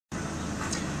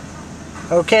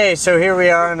Okay, so here we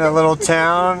are in a little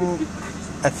town,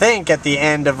 I think at the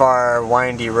end of our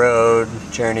windy road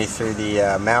journey through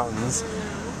the mountains.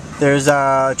 There's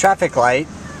a traffic light,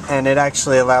 and it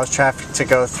actually allows traffic to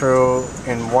go through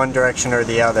in one direction or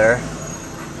the other.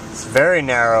 It's very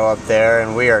narrow up there,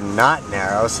 and we are not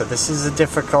narrow, so this is a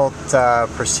difficult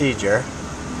procedure.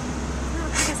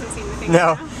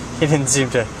 No, he didn't seem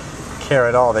to care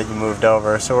at all that you moved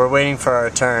over. So we're waiting for our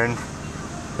turn,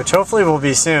 which hopefully will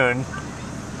be soon.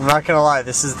 I'm not gonna lie,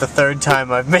 this is the third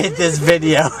time I've made this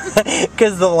video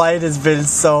because the light has been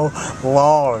so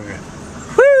long.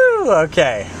 Woo!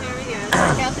 Okay. There we go.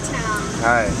 Check out the town.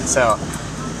 Alright, so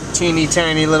teeny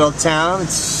tiny little town.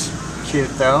 It's cute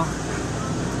though.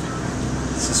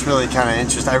 It's just really kind of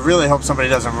interesting. I really hope somebody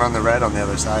doesn't run the red on the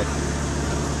other side.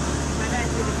 My dad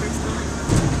did the first one.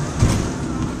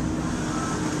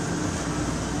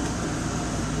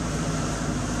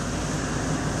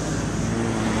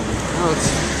 Oh,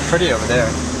 it's pretty over there.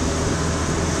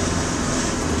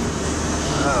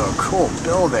 Oh, cool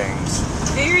buildings.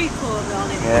 Very cool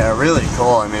building. Yeah, really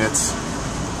cool. I mean, it's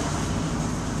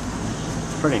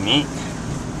pretty neat.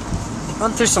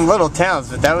 Went through some little towns,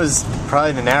 but that was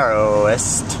probably the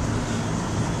narrowest. Oh,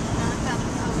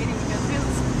 we didn't go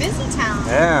through. It's a busy town.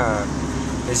 Yeah.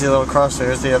 There's a little cross.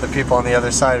 There's the other people on the other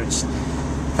side, which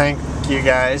thank you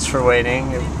guys for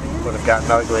waiting. It would have gotten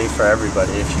ugly for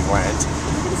everybody if you went.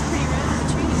 Look at this pretty road with the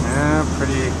trees. Yeah,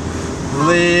 pretty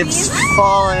leaves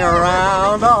falling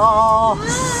around. Oh,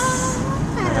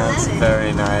 that's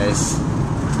very nice.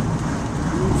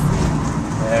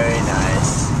 Very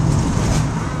nice.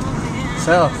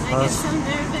 So, I get so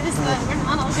nervous that we're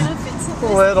not all gonna fit so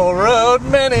this. Little road,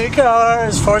 many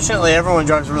cars. Fortunately, everyone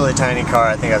drives a really tiny car.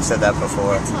 I think I've said that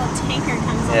before. Until a tanker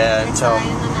comes on Yeah, the until. side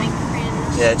and then I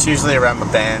cringe. Yeah, it's usually around the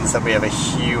bends that we have a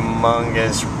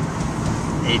humongous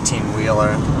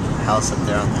 18-wheeler house up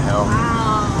there on the hill.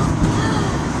 Wow.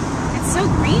 It's so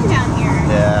green down here.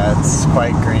 Yeah, it's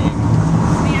quite green.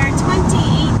 We are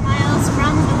 28 miles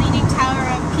from the Leaning Tower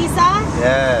of Pisa.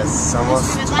 Yes,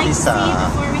 almost Which we would like to see Pisa.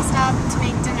 before we stop to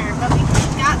make dinner, but we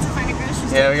got to find a grocery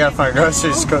store. Yeah, we gotta find a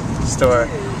grocery store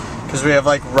because we have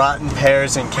like rotten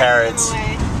pears and carrots.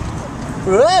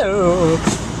 Whoa!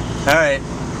 All right,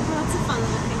 Well, that's a fun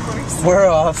looking course. we're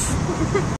off.